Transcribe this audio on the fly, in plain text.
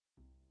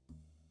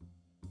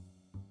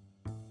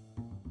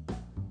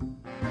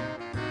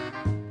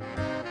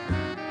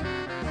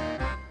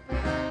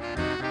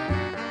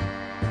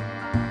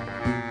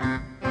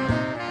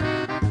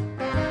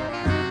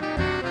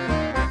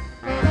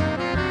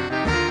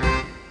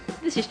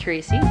this is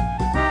Tracy.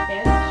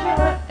 And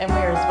Sheila. And we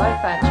are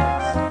Survive Fat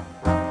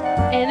Chicks.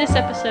 And this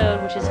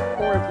episode, which is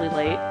horribly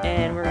late,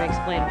 and we're going to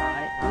explain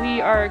why,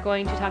 we are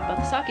going to talk about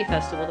the Sake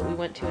Festival that we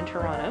went to in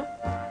Toronto,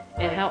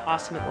 and how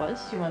awesome it was.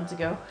 2 months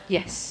ago.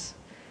 Yes.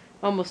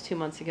 Almost 2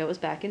 months ago. It was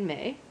back in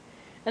May.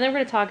 And then we're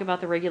going to talk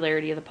about the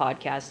regularity of the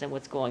podcast and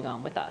what's going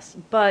on with us.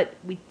 But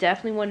we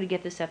definitely wanted to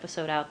get this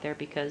episode out there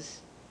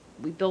because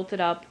we built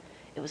it up.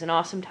 It was an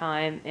awesome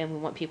time, and we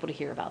want people to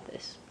hear about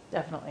this.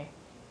 Definitely.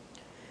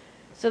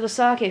 So the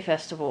Sake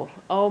Festival.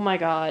 Oh my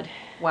god.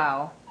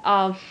 Wow.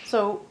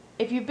 So,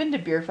 if you've been to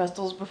beer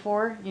festivals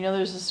before, you know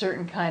there's a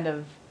certain kind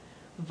of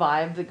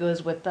vibe that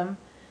goes with them.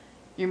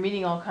 You're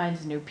meeting all kinds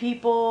of new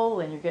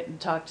people, and you're getting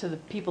to talk to the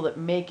people that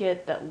make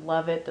it, that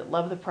love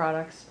the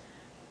products.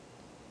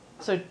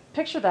 So,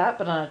 picture that,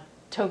 but on a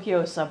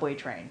Tokyo subway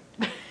train.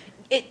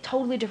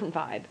 Totally different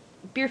vibe.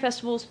 Beer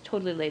festivals,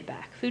 totally laid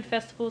back. Food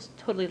festivals,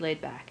 totally laid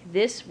back.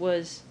 This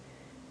was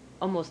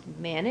almost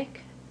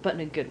manic, but in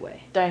a good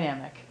way.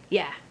 Dynamic.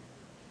 Yeah.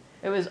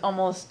 It was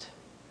almost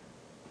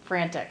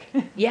frantic.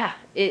 Yeah,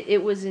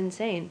 it was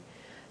insane.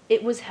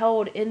 It was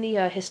held in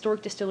the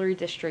Historic Distillery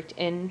District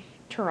in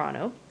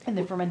Toronto. In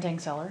the fermenting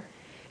cellar.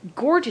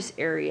 Gorgeous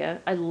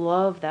area. I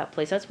love that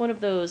place. That's one of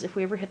those, if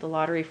we ever hit the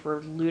lottery for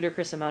a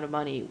ludicrous amount of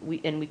money,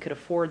 we could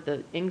afford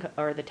the income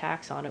or the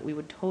tax on it, we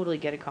would totally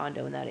get a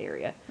condo in that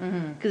area.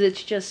 Because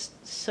it's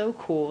just so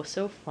cool,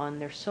 so fun.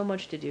 There's so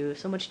much to do,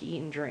 so much to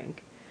eat and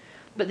drink.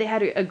 But they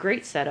had a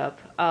great setup.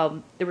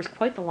 There was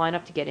quite the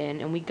lineup to get in,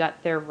 and we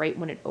got there right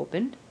when it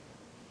opened.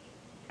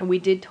 And we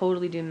did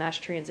totally do mass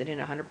transit in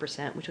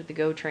 100%. We took the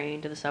GO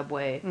train to the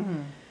subway,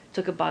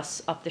 took a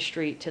bus up the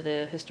street to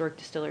the Historic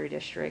Distillery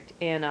District,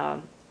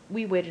 and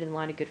we waited in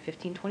line a good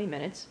 15-20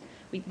 minutes.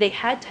 They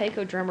had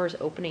taiko drummers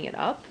opening it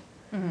up,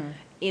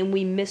 and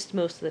we missed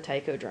most of the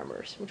taiko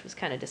drummers, which was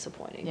kind of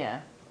disappointing.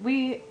 Yeah.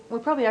 We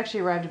probably actually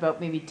arrived about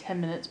maybe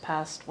 10 minutes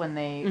past when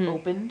they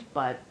opened,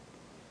 but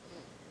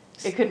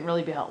it couldn't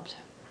really be helped.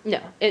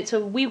 No.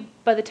 So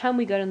by the time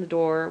we got in the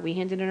door, we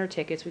handed in our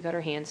tickets, we got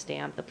our hand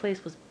stamped. The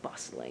place was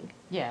bustling.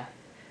 Yeah.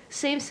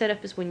 Same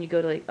setup as when you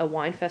go to like a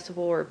wine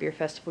festival or a beer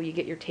festival, you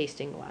get your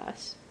tasting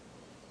glass.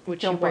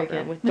 Which Don't you break walk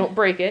around it. with. Don't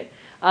break it.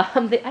 I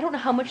don't know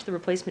how much the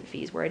replacement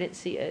fees were. I didn't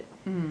see it.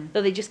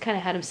 Though they just kind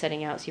of had them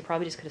setting out, so you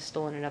probably just could have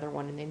stolen another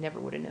one and they never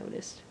would have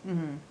noticed.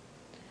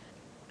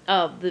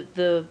 What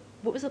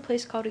was the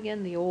place called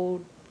again? The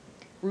old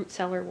root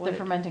cellar? What? The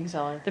fermenting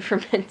cellar. The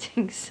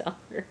fermenting cellar.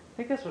 I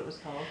think that's what it was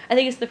called. I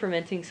think it's the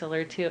fermenting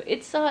cellar too.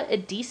 It's a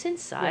decent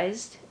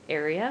sized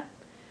area,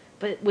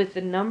 but with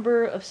the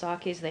number of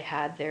sakes they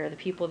had there, the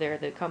people there,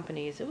 the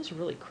companies, it was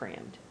really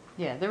crammed.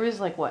 Yeah, there was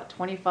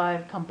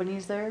 25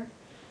 companies there?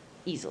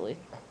 Easily.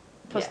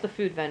 Plus the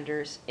food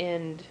vendors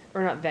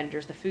or not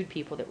vendors, the food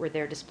people that were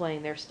there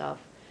displaying their stuff.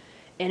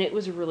 And it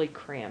was really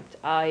cramped.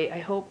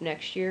 I hope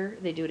next year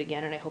they do it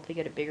again, and I hope they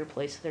get a bigger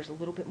place so there's a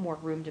little bit more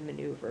room to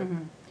maneuver.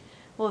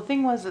 Well, the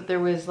thing was that there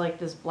was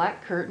this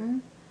black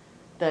curtain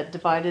that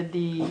divided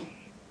the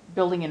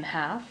building in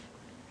half,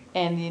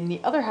 and in the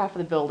other half of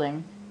the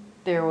building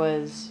there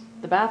was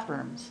the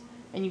bathrooms,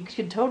 and you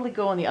could totally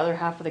go on the other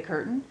half of the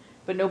curtain,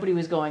 but nobody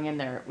was going in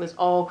there. It was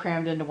all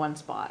crammed into one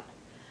spot.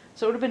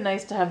 So it would have been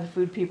nice to have the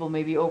food people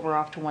maybe over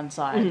off to one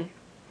side,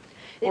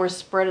 or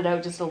spread it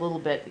out just a little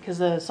bit, because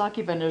the sake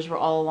vendors were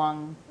all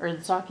along, or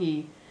the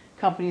sake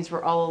companies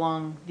were all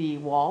along the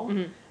wall,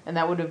 and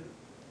that would have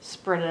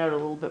spread it out a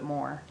little bit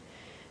more.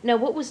 Now,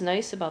 what was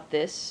nice about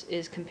this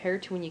is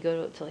compared to when you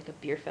go to like a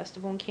beer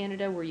festival in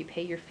Canada where you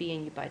pay your fee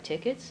and you buy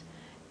tickets,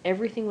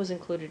 everything was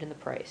included in the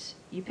price.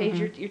 You paid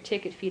your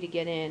ticket fee to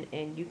get in,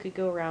 and you could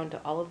go around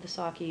to all of the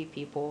sake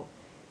people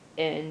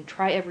and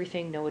try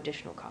everything, no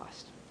additional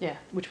cost. Yeah.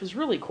 Which was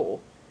really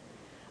cool.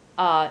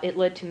 It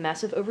led to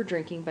massive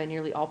overdrinking by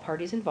nearly all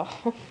parties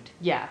involved.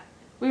 Yeah.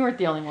 We weren't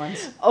the only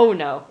ones. Oh,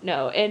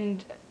 no.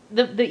 And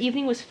the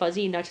evening was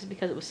fuzzy, not just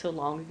because it was so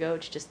long ago,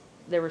 it's just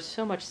there was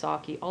so much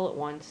sake all at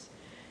once.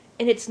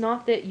 And it's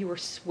not that you were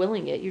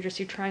swilling it, you're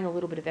trying a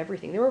little bit of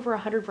everything. There were over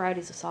 100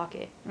 varieties of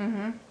sake.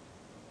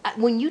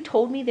 When you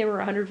told me there were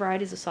 100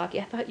 varieties of sake,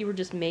 I thought you were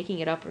just making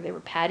it up or they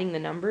were padding the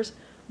numbers.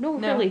 No.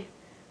 Really.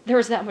 There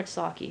was that much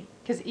sake.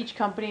 Because each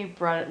company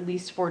brought at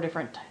least 4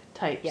 different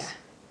types. Yeah.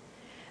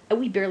 And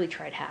we barely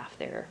tried half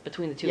there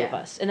between the two of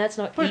us. And that's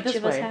not Put each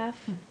of us half.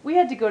 We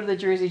had to go to the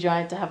Jersey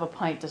Giant to have a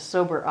pint to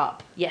sober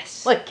up.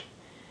 Yes.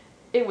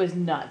 It was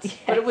nuts. Yes.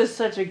 But it was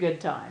such a good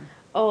time.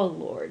 Oh,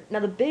 Lord. Now,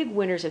 the big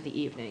winners of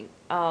the evening.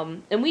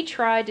 And we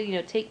tried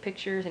to, take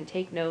pictures and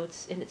take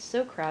notes, and it's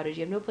so crowded.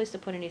 You have no place to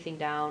put anything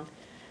down.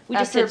 We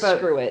just said,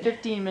 screw it.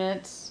 15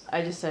 minutes,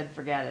 I just said,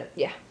 forget it.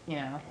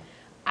 Yeah.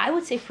 I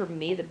would say for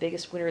me, the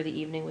biggest winner of the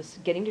evening was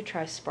getting to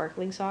try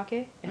sparkling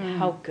sake and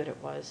how good it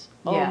was.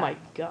 Oh, my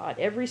God.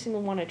 Every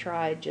single one I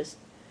tried just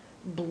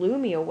blew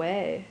me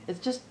away. It's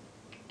just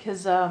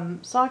because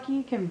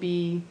sake can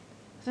be,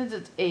 since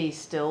it's a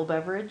still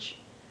beverage,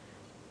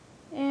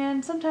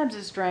 and sometimes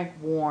it's drank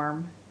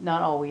warm,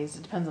 not always,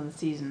 it depends on the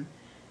season,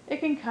 it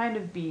can kind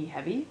of be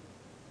heavy.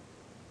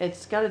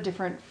 It's got a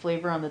different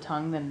flavor on the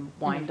tongue than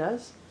wine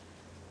does.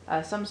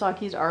 Some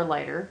sakes are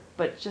lighter,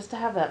 but just to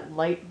have that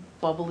light,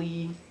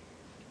 bubbly,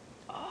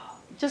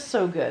 just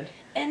so good.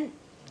 And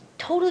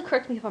totally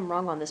correct me if I'm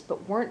wrong on this,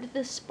 but weren't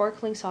the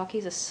sparkling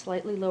sakes a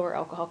slightly lower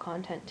alcohol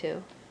content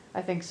too?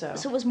 I think so.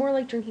 So it was more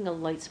like drinking a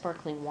light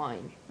sparkling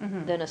wine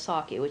Mm-hmm. than a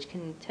sake, which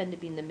can tend to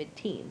be in the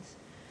mid-teens.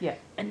 Yeah.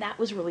 And that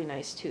was really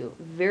nice too.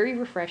 Very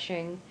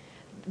refreshing.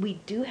 We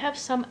do have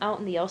some out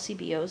in the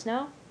LCBOs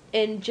now.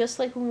 And just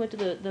like when we went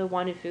to the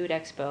Wine and Food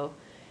Expo,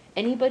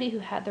 anybody who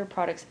had their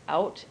products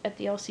out at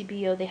the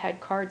LCBO, they had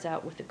cards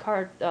out with the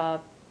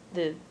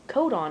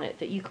code on it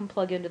that you can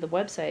plug into the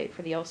website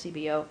for the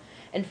LCBO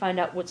and find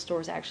out what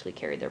stores actually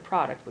carried their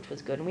product, which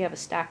was good. And we have a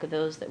stack of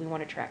those that we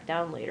want to track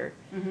down later.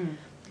 Mm-hmm.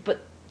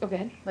 But,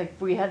 okay. Like,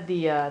 we had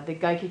the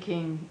Gaiki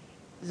King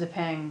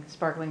Zipang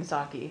sparkling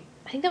sake.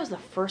 I think that was the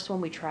first one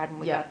we tried when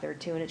we Yeah. got there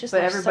too, and it just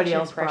But left everybody such an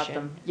else brought impression.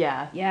 them.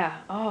 Yeah. Yeah.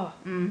 Oh,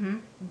 Mm-hmm.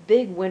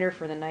 big winner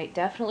for the night.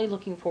 Definitely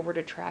looking forward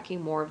to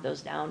tracking more of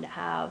those down to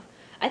have.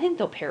 I think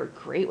they'll pair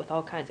great with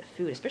all kinds of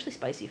food, especially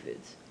spicy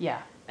foods.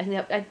 Yeah. I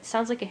think that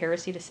sounds like a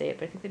heresy to say it,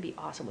 but I think they'd be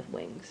awesome with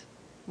wings.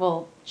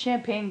 Well,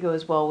 champagne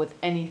goes well with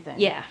anything.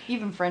 Yeah.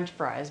 Even French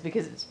fries,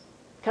 because it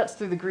cuts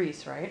through the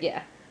grease, right?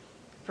 Yeah.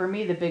 For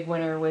me, the big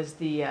winner was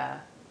the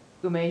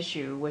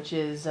umeshu, which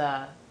is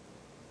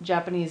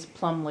Japanese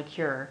plum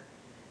liqueur.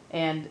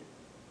 And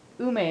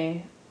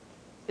ume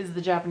is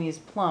the Japanese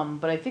plum,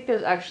 but I think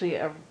there's actually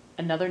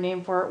another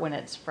name for it when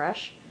it's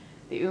fresh.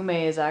 The ume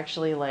is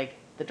actually like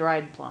the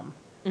dried plum.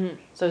 Mm-hmm.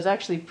 So it's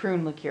actually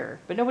prune liqueur.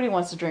 But nobody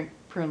wants to drink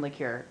prune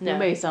liqueur. No.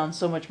 Ume sounds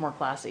so much more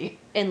classy.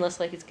 Unless,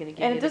 like, it's going to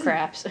give And you it the doesn't-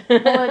 craps.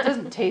 Well, it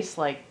doesn't taste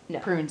like No.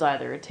 prunes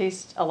either. It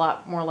tastes a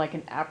lot more like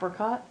an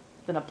apricot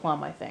than a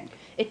plum, I think.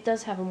 It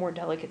does have a more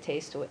delicate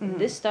taste to it. Mhm.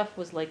 This stuff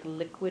was like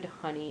liquid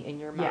honey in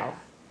your Yeah. mouth.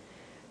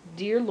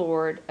 Dear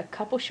Lord, a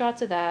couple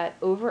shots of that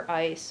over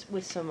ice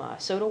with some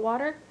soda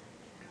water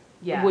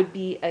would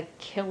be a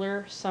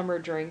killer summer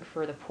drink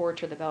for the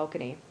porch or the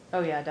balcony. Oh,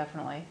 yeah,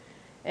 definitely.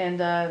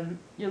 And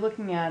you're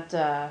looking at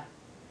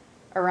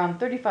around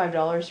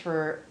 $35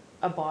 for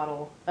a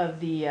bottle of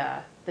the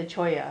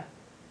Choya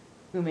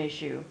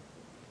umeshu.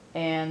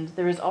 And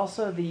there is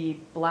also the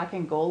Black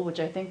and Gold, which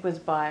I think was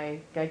by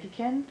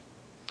Geikiken.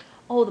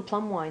 Oh, the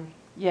plum wine.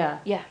 Yeah,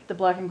 Yeah. the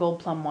Black and Gold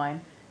plum wine.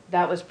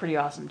 That was pretty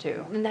awesome,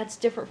 too. And that's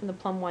different from the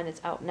plum wine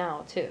that's out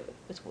now, too.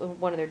 It's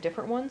one of their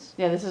different ones.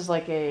 Yeah, this is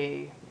like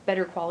a...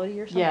 Better quality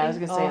or something? Yeah, I was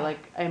going to say, Oh. like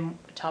a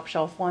top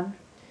shelf one.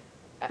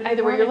 But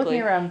either way, you're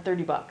looking around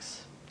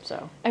 $30.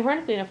 So.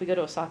 Ironically enough, we go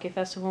to a sake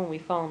festival and we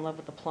fall in love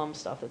with the plum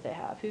stuff that they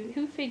have.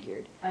 Who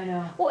figured? I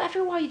know. Well, after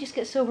a while, you just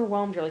get so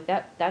overwhelmed. You're like,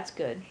 that's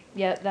good.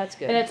 Yeah, that's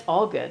good. And it's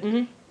all good.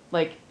 Mm-hmm.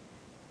 Like,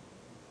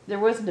 there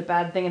wasn't a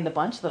bad thing in the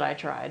bunch that I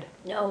tried.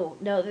 No,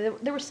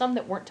 there were some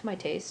that weren't to my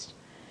taste.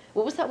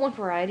 What was that one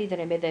variety that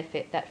I made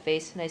that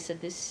face and I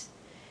said this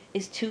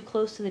is too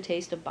close to the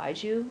taste of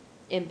baijiu?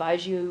 In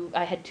baijiu,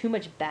 I had too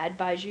much bad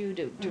baijiu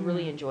to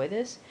really enjoy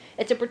this.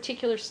 It's a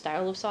particular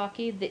style of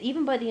sake that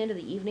even by the end of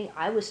the evening,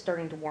 I was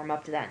starting to warm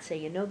up to that and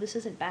say, this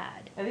isn't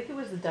bad. I think it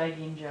was the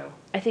Daiginjo.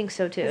 I think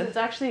so too. It's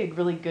actually a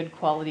really good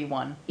quality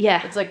one.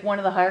 Yeah. It's like one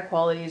of the higher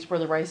qualities where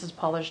the rice is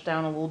polished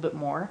down a little bit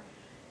more.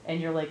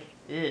 And you're like,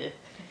 ugh.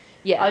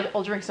 Yeah.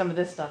 I'll drink some of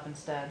this stuff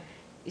instead.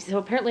 So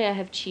apparently I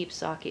have cheap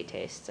sake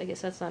tastes. I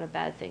guess that's not a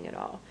bad thing at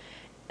all.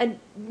 And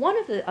one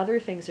of the other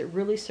things that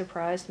really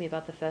surprised me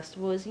about the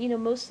festival is,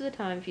 most of the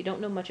time, if you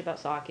don't know much about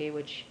sake,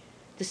 which,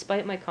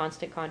 despite my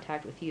constant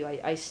contact with you,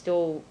 I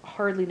still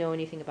hardly know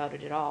anything about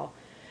it at all,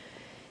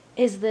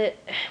 is that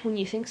when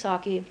you think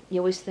sake, you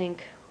always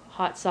think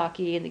hot sake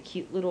and the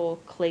cute little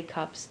clay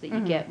cups that you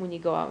get when you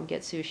go out and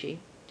get sushi.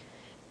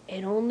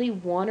 And only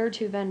one or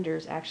two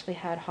vendors actually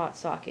had hot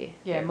sake.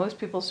 Yeah, there. most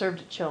people served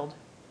it chilled.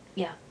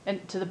 Yeah.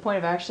 And to the point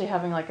of actually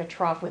having like a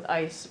trough with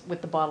ice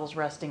with the bottles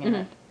resting in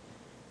it.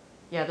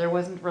 Yeah, there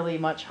wasn't really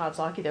much hot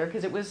sake there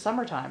because it was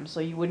summertime, so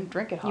you wouldn't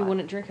drink it hot. You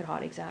wouldn't drink it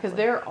hot, exactly. Because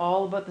they're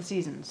all about the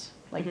seasons,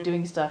 like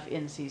doing stuff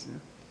in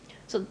season.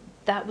 So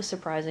that was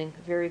surprising,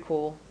 very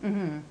cool.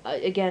 Mm-hmm.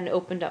 Again,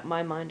 opened up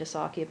my mind to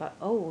sake about,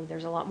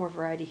 there's a lot more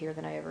variety here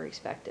than I ever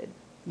expected.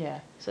 Yeah.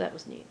 So that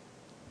was neat.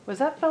 Was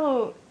that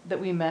fellow that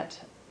we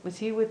met, was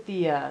he with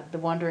the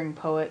wandering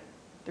poet,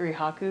 the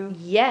Rihaku?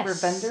 Yes.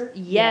 Vendor?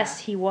 Yes,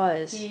 Yeah. he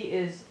was. He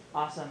is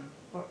awesome.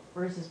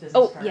 Where's his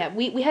business card? Yeah,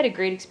 we had a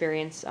great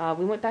experience.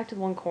 We went back to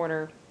the one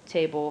corner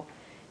table,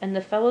 and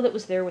the fellow that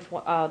was there with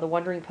the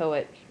Wandering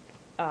Poet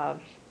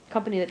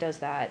company that does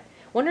that.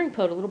 Wandering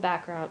Poet, a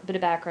bit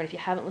of background if you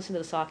haven't listened to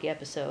the sake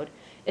episode.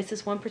 It's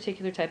this one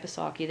particular type of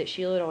sake that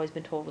Sheila had always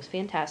been told was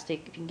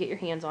fantastic. If you can get your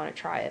hands on it,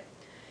 try it.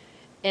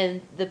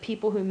 And the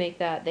people who make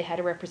that, they had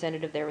a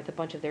representative there with a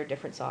bunch of their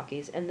different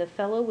sakes, and the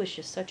fellow was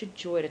just such a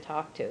joy to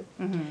talk to.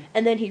 Mm-hmm.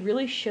 And then he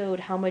really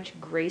showed how much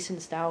grace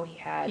and style he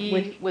had.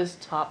 He was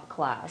top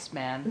class,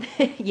 man.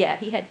 Yeah,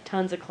 he had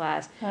tons of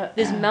class.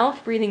 This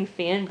mouth-breathing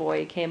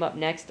fanboy came up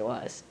next to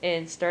us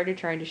and started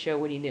trying to show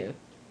what he knew.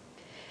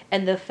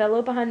 And the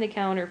fellow behind the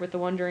counter with the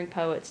Wandering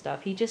Poet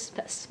stuff, he just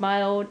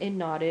smiled and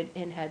nodded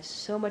and had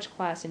so much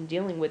class in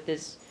dealing with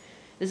this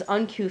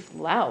uncouth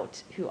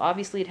lout who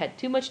obviously had had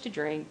too much to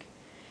drink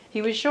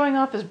He was showing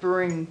off his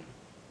brewing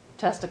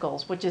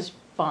testicles, which is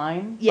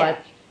fine, Yeah.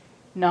 but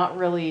not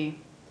really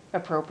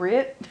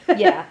appropriate.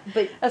 Yeah,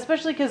 but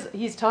especially because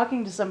he's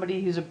talking to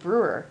somebody who's a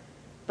brewer.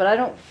 But I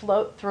don't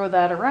throw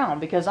that around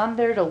because I'm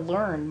there to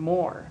learn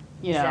more,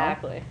 you know?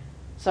 exactly.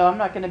 So I'm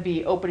not going to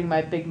be opening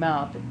my big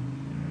mouth.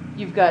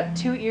 You've got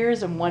 2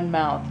 ears and 1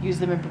 mouth. Use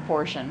them in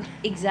proportion.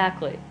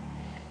 Exactly.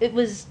 It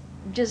was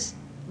just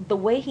the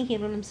way he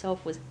handled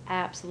himself was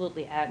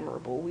absolutely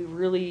admirable. We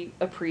really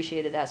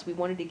appreciated that. So we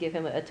wanted to give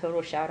him a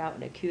total shout out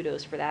and a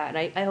kudos for that.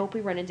 And I hope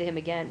we run into him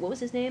again. What was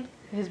his name?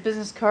 His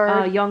business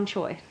card. Young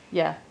Choi.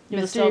 Yeah. He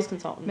was a sales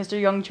consultant. Mr.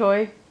 Young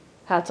Choi,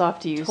 hats off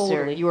to you, sir.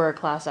 Totally. You are a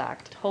class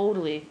act.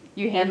 Totally.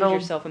 You handled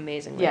handled yourself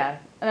amazingly. Yeah.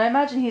 And I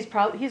imagine he's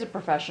a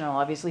professional,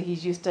 obviously.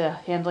 He's used to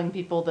handling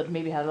people that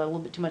maybe had a little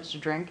bit too much to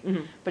drink.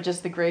 Mm-hmm. But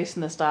just the grace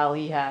and the style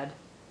he had.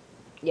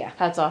 Yeah.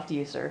 Hats off to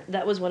you, sir.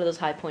 That was one of those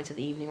high points of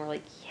the evening. We're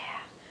like, yeah,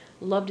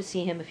 love to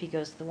see him if he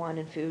goes to the Wine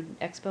and Food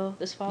Expo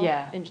this fall.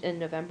 Yeah. In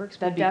November. Because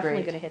we're That'd be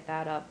definitely great. going to hit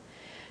that up.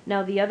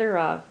 Now, the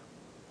other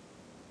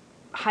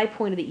high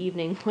point of the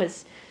evening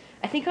was,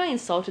 I think I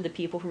insulted the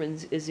people from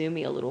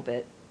Izumi a little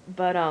bit.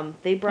 But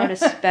they brought a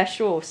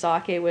special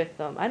sake with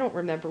them. I don't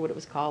remember what it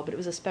was called, but it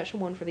was a special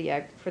one for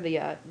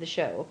the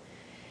show.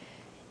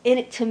 And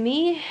it, to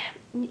me,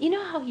 you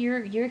know how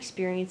your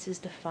experiences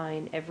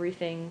define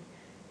everything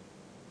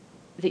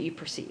that you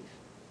perceive,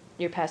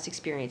 your past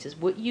experiences.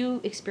 What you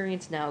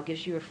experience now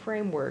gives you a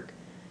framework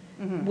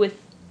Mm-hmm.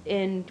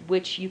 within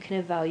which you can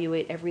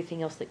evaluate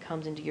everything else that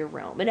comes into your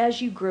realm. And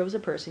as you grow as a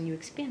person, you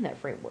expand that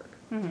framework.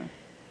 Mm-hmm.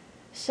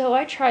 So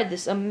I tried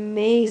this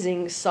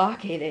amazing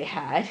sake they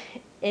had,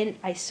 and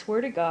I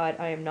swear to God,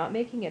 I am not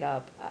making it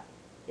up.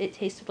 It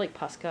tasted like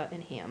pasca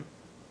and ham.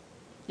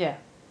 Yeah.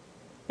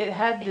 It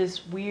had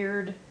this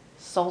weird,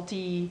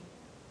 salty...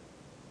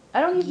 I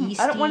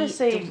don't want to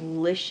say...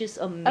 delicious,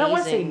 amazing. I don't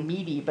want to say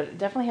meaty, but it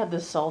definitely had the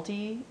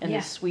salty and Yeah.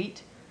 the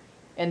sweet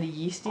and the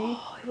yeasty.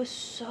 Oh, it was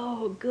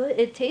so good.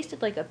 It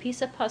tasted like a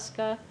piece of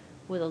pasca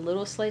with a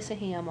little slice of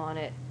ham on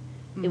it.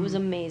 It was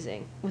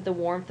amazing. With the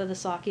warmth of the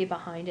sake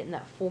behind it and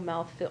that full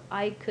mouthfeel,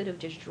 I could have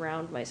just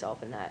drowned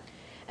myself in that.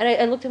 And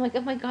I looked at them like,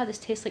 oh my God, this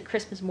tastes like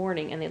Christmas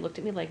morning. And they looked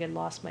at me like I'd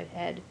lost my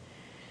head.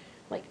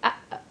 Like,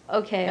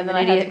 okay, And I'm then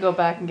an I had idiot. to go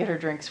back and get her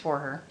drinks for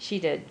her. She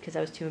did, because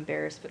I was too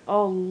embarrassed. But,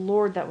 oh,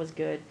 Lord, that was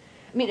good.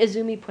 I mean,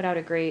 Izumi put out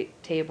a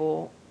great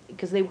table,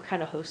 because they were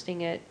kind of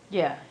hosting it.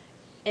 Yeah.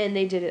 And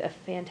they did a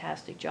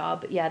fantastic job.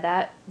 But, yeah,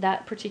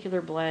 that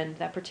particular blend,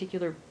 that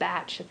particular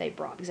batch that they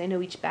brought, because I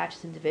know each batch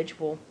is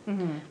individual,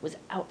 was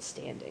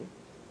outstanding.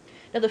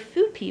 Now, the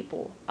food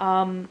people...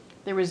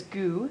 There was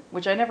goo,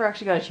 which I never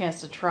actually got a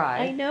chance to try.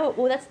 I know.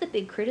 Well, that's the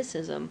big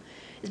criticism,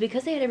 is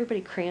because they had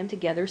everybody crammed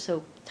together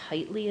so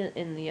tightly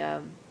in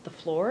the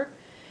floor,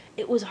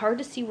 it was hard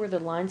to see where the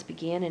lines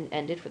began and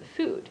ended for the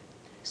food.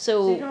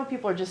 So you don't know if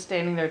people are just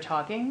standing there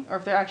talking, or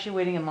if they're actually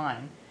waiting in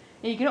line.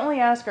 And you can only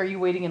ask, are you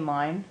waiting in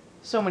line?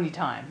 So many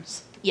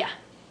times. Yeah.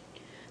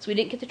 So we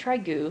didn't get to try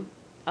goo.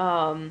 We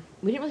didn't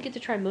really get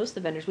to try most of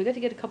the vendors. We got to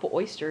get a couple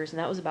oysters, and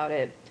that was about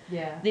it.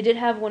 Yeah. They did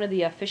have one of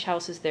the fish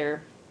houses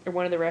there, or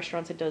one of the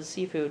restaurants that does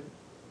seafood,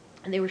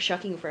 and they were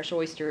shucking fresh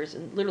oysters,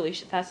 and literally, as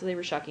fast as they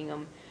were shucking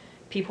them,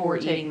 people were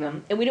eating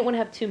them. And we didn't want to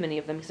have too many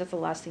of them, because that's the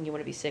last thing you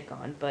want to be sick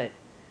on, but...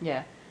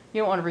 Yeah.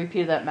 You don't want to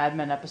repeat that Mad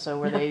Men episode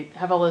where they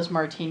have all those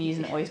martinis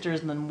and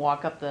oysters and then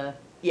walk up the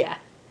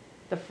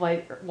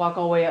flight, walk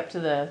all the way up to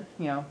the,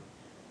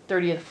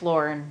 30th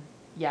floor and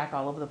yak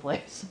all over the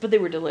place. But they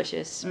were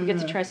delicious. We got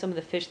to try some of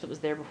the fish that was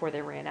there before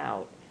they ran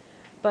out.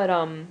 But,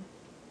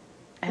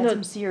 I had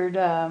some seared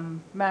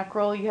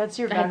mackerel. You had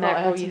seared mackerel.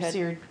 I had some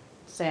seared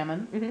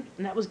salmon. Mm-hmm.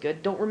 And that was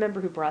good. Don't remember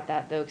who brought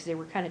that, though, because they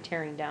were kind of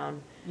tearing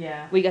down.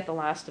 Yeah. We got the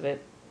last of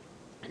it.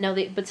 Now,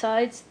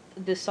 besides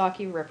the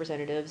sake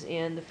representatives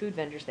and the food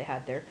vendors they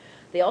had there,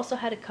 they also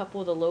had a couple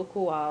of the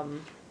local,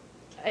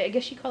 I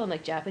guess you call them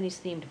like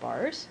Japanese-themed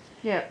bars.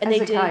 Yeah, and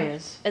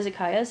izakayas.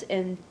 Izakayas,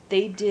 and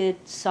they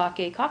did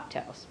sake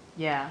cocktails.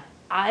 Yeah.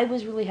 I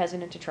was really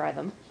hesitant to try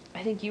them.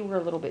 I think you were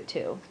a little bit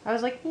too. I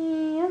was like, I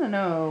don't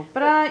know.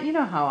 But you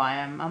know how I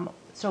am. I'm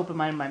so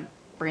open-minded, my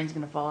brain's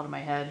going to fall out of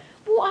my head.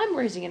 Well, I'm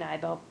raising an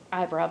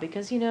eyebrow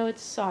because,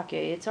 it's sake.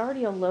 It's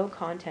already a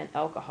low-content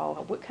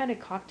alcohol. What kind of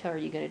cocktail are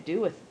you going to do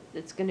with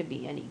it's going to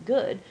be any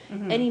good?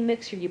 Mm-hmm. Any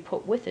mixer you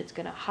put with it's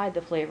going to hide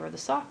the flavor of the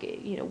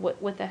sake.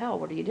 What the hell?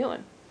 What are you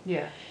doing?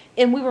 Yeah.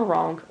 And we were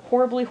wrong.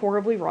 Horribly,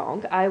 horribly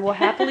wrong. I will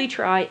happily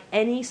try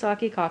any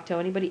sake cocktail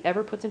anybody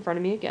ever puts in front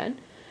of me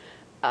again.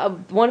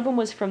 One of them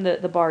was from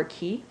the bar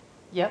Key.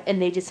 Yep.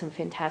 And they did some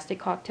fantastic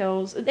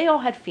cocktails. They all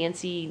had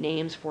fancy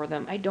names for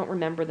them. I don't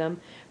remember them.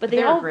 But they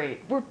were all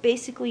great. Were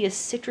basically a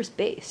citrus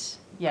base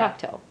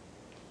cocktail.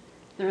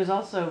 There was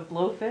also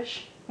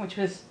blowfish, which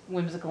was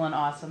whimsical and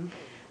awesome,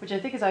 which I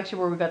think is actually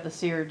where we got the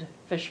seared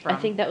fish from. I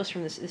think that was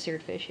from the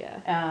seared fish,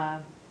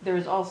 yeah. There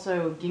was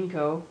also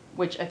ginkgo,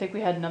 which I think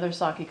we had another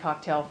sake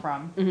cocktail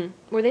from.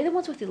 Mm-hmm. Were they the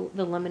ones with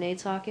the lemonade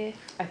sake?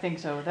 I think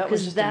so. That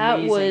was just that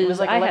amazing. It was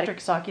like I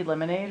electric sake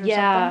lemonade or something.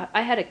 Yeah,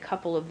 I had a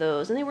couple of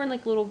those, and they were in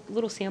like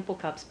little sample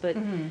cups, but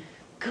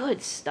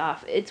Good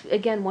stuff. It's,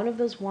 again, one of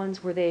those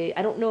ones where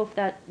I don't know if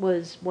that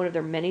was one of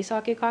their many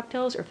sake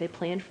cocktails or if they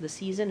planned for the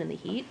season and the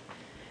heat.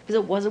 Because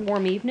it was a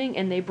warm evening,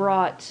 and they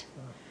brought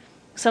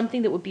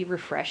something that would be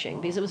refreshing,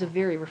 because it was a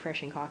very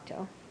refreshing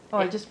cocktail. Oh,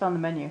 I just found the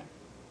menu.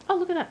 Oh,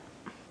 look at that.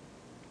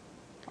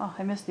 Oh,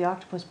 I missed the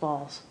octopus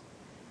balls.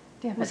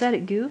 Damn it. Was that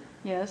at Goo?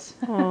 Yes.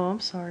 Oh, I'm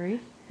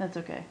sorry. That's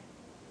okay.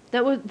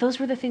 Those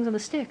were the things on the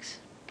sticks.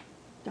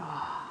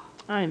 Ah,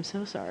 I am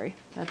so sorry.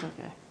 that's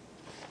okay.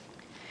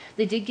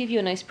 They did give you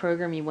a nice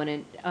program.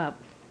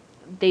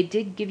 They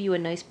did give you a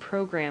nice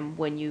program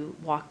when you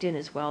walked in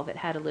as well that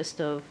had a list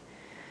of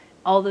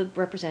all the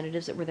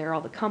representatives that were there,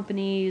 all the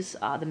companies,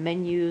 the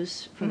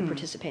menus from the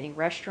participating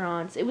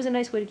restaurants. It was a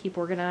nice way to keep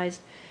organized.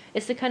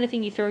 It's the kind of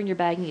thing you throw in your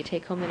bag and you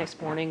take home the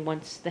next morning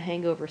once the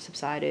hangover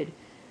subsided,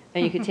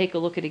 and you could take a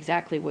look at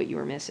exactly what you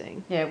were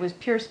missing. Yeah, it was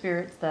Pure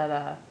Spirits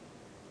that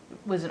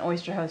was an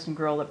oyster house and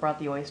grill that brought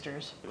the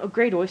oysters. Oh,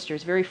 great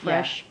oysters, very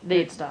fresh. Yeah,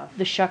 good stuff.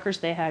 The shuckers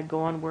they had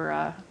going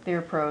were... They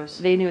were pros.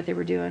 They knew what they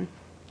were doing.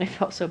 I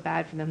felt so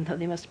bad for them, though.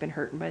 They must have been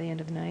hurting by the end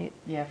of the night.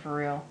 Yeah, for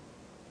real.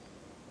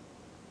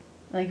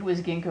 I think it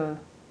was ginkgo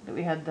that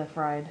we had the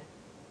fried.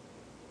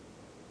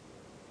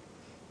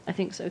 I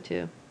think so,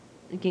 too.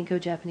 A Ginkgo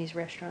Japanese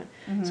restaurant.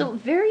 Mm-hmm. So,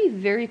 very,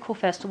 very cool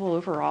festival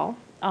overall.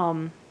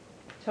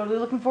 Totally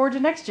looking forward to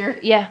next year.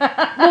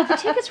 Yeah. Well, the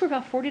tickets were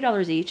about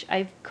 $40 each.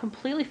 I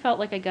completely felt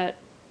like I got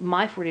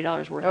my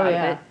 $40 worth out of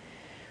it.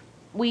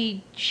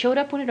 We showed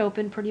up when it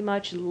opened, pretty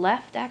much.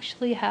 Left,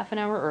 actually, half an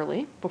hour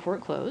early before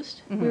it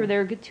closed. We were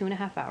there a good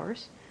 2.5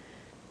 hours.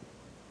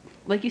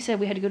 Like you said,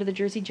 we had to go to the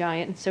Jersey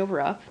Giant and sober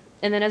up.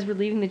 And then as we're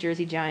leaving the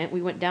Jersey Giant,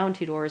 we went down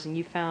 2 doors and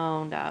you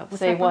found...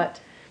 Say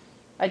What?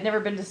 I'd never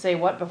been to Say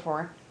What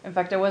before. In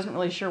fact, I wasn't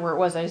really sure where it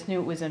was. I just knew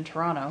it was in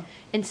Toronto.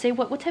 And Say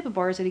What type of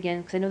bar is it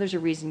again? Because I know there's a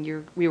reason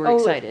we were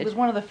excited. It was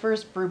one of the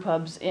first brew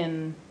pubs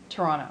in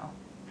Toronto.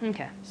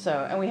 Okay.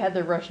 So, and we had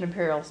the Russian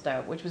Imperial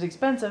Stout, which was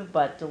expensive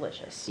but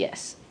delicious.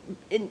 Yes.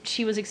 And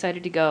she was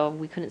excited to go.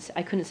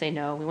 I couldn't say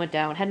no. We went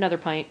down, had another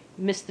pint,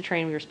 missed the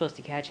train we were supposed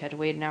to catch, had to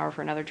wait an hour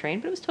for another train,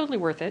 but it was totally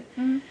worth it.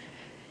 Mm-hmm.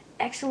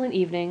 Excellent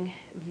evening.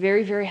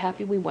 Very, very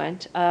happy we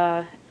went.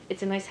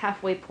 It's a nice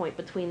halfway point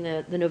between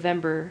the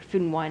November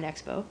Food and Wine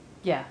Expo.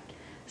 Yeah.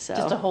 So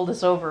just to hold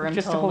us over until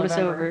Just to hold November.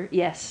 us over.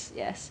 Yes,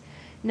 yes.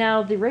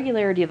 Now, the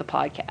regularity of the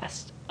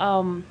podcast.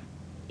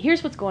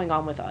 Here's what's going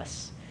on with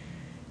us.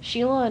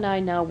 Sheila and I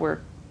now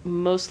work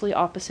mostly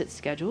opposite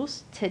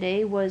schedules.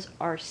 Today was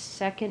our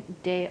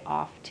second day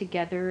off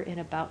together in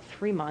about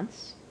 3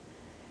 months,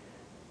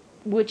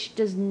 which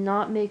does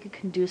not make a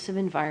conducive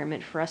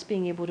environment for us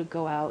being able to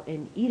go out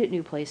and eat at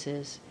new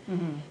places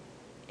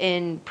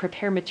and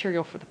prepare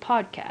material for the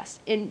podcast.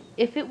 And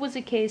if it was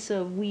a case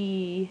of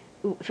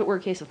if it were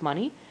a case of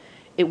money,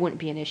 it wouldn't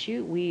be an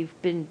issue. We've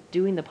been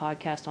doing the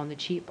podcast on the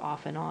cheap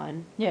off and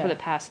on for the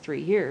past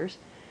 3 years.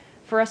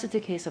 For us, it's a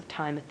case of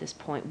time at this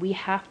point. We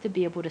have to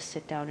be able to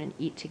sit down and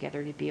eat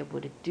together to be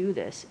able to do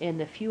this. And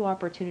the few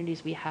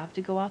opportunities we have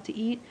to go out to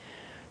eat,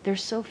 they're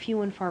so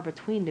few and far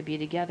between to be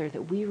together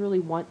that we really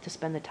want to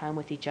spend the time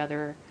with each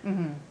other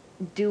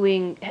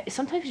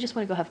sometimes you just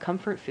want to go have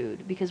comfort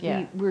food because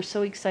we're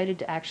so excited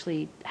to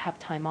actually have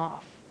time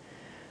off.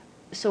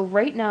 So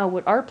right now,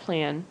 what our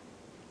plan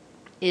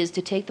is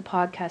to take the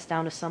podcast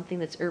down to something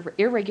that's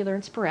irregular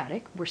and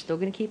sporadic. We're still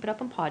going to keep it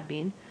up on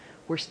Podbean.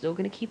 We're still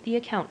going to keep the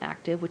account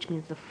active, which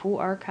means the full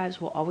archives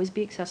will always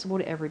be accessible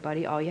to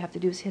everybody. All you have to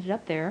do is hit it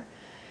up there.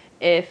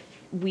 If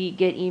we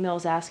get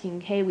emails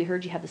asking, hey, we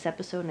heard you have this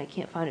episode and I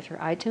can't find it through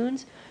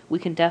iTunes, we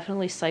can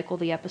definitely cycle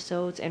the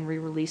episodes and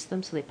re-release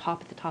them so they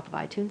pop at the top of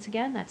iTunes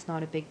again. That's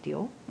not a big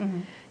deal.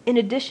 Mm-hmm. In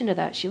addition to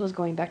that, Sheila's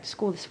going back to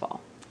school this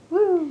fall.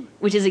 Woo!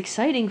 Which is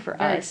exciting for us.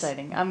 Very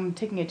exciting. I'm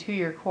taking a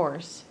 2-year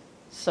course,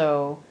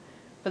 so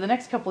for the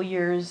next couple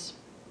years,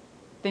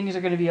 things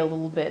are going to be a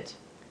little bit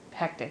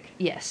hectic.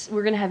 Yes,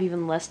 we're going to have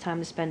even less time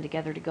to spend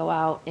together to go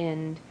out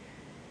and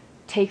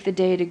take the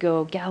day to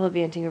go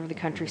gallivanting over the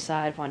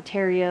countryside of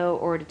Ontario,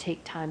 or to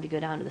take time to go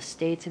down to the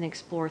States and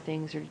explore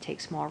things, or to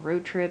take small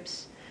road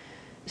trips.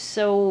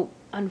 So,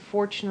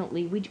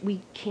 unfortunately,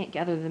 we can't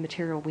gather the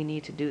material we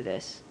need to do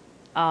this.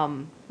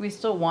 We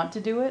still want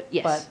to do it,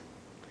 yes, but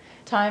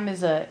time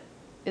is a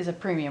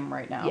premium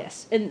right now.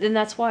 Yes, and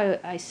that's why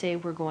I say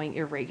we're going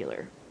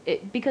irregular.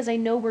 Because I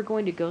know we're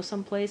going to go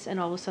someplace and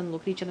all of a sudden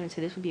look at each other and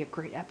say, this would be a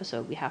great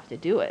episode, we have to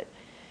do it.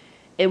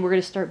 And we're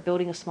going to start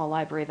building a small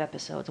library of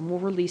episodes, and we'll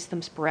release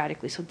them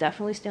sporadically. So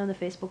definitely stay on the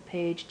Facebook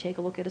page, take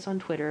a look at us on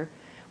Twitter.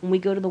 When we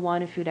go to the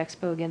Wine and Food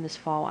Expo again this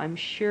fall, I'm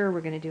sure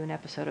we're going to do an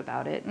episode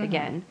about it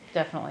again.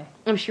 Definitely.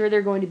 I'm sure there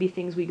are going to be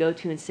things we go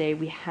to and say,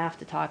 we have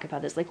to talk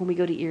about this. Like when we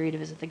go to Erie to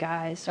visit the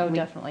guys. Oh,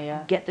 definitely,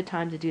 yeah. Get the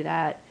time to do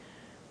that.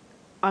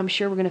 I'm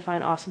sure we're going to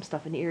find awesome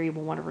stuff in the area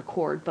we'll want to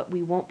record, but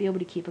we won't be able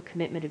to keep a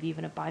commitment of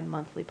even a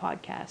bi-monthly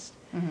podcast.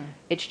 Mm-hmm.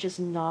 It's just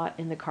not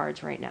in the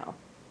cards right now.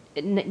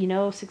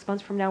 6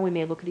 months from now, we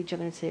may look at each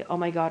other and say, oh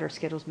my God, our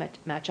schedules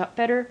match up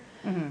better.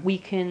 Mm-hmm. We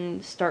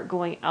can start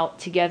going out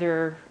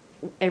together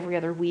every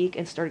other week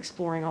and start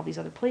exploring all these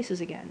other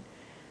places again.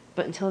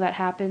 But until that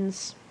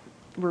happens,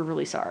 we're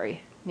really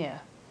sorry. Yeah.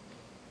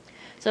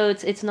 So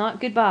it's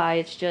not goodbye.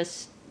 It's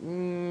just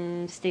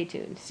stay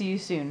tuned. See you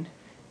soon.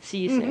 See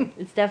you soon.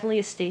 It's definitely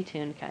a stay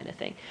tuned kind of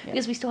thing. Yeah.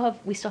 Because we still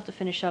have to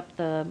finish up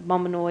the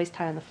Mama Noise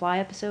Tie on the Fly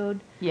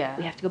episode. Yeah.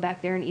 We have to go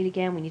back there and eat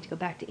again. We need to go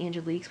back to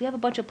Angelique's. We have a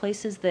bunch of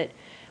places that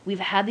we've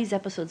had these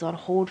episodes on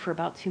hold for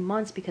about 2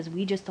 months because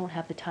we just don't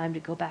have the time to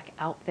go back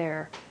out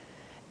there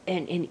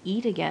and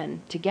eat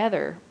again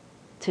together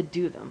to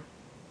do them.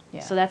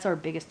 Yeah. So that's our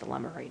biggest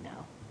dilemma right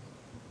now.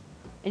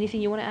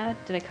 Anything you want to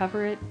add? Did I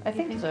cover it? I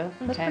think so.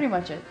 That's pretty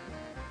much it.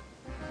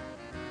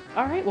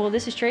 All right. Well,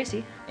 this is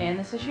Tracy. And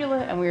this is Sheila,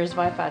 and we are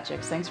Survive Fat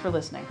Chicks. Thanks for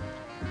listening.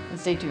 And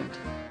stay tuned.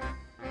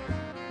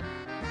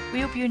 We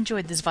hope you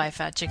enjoyed this Survive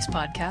Fat Chicks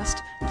podcast.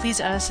 Please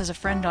add us as a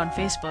friend on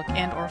Facebook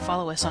and or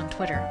follow us on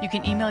Twitter. You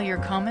can email your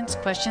comments,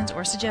 questions,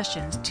 or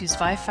suggestions to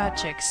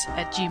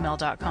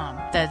survivefatchicks@gmail.com.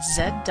 That's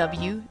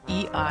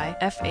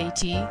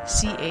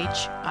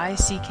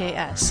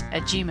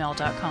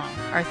ZWEIFATCHICKS@gmail.com.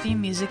 Our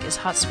theme music is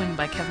Hot Swing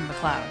by Kevin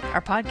MacLeod.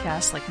 Our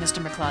podcasts, like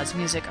Mr. MacLeod's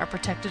music, are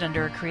protected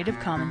under a Creative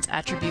Commons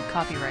Attribute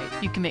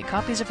copyright. You can make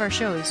copies of our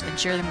shows and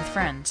share them with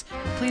friends.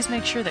 Please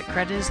make sure that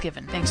credit is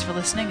given. Thanks for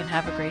listening and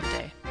have a great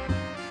day.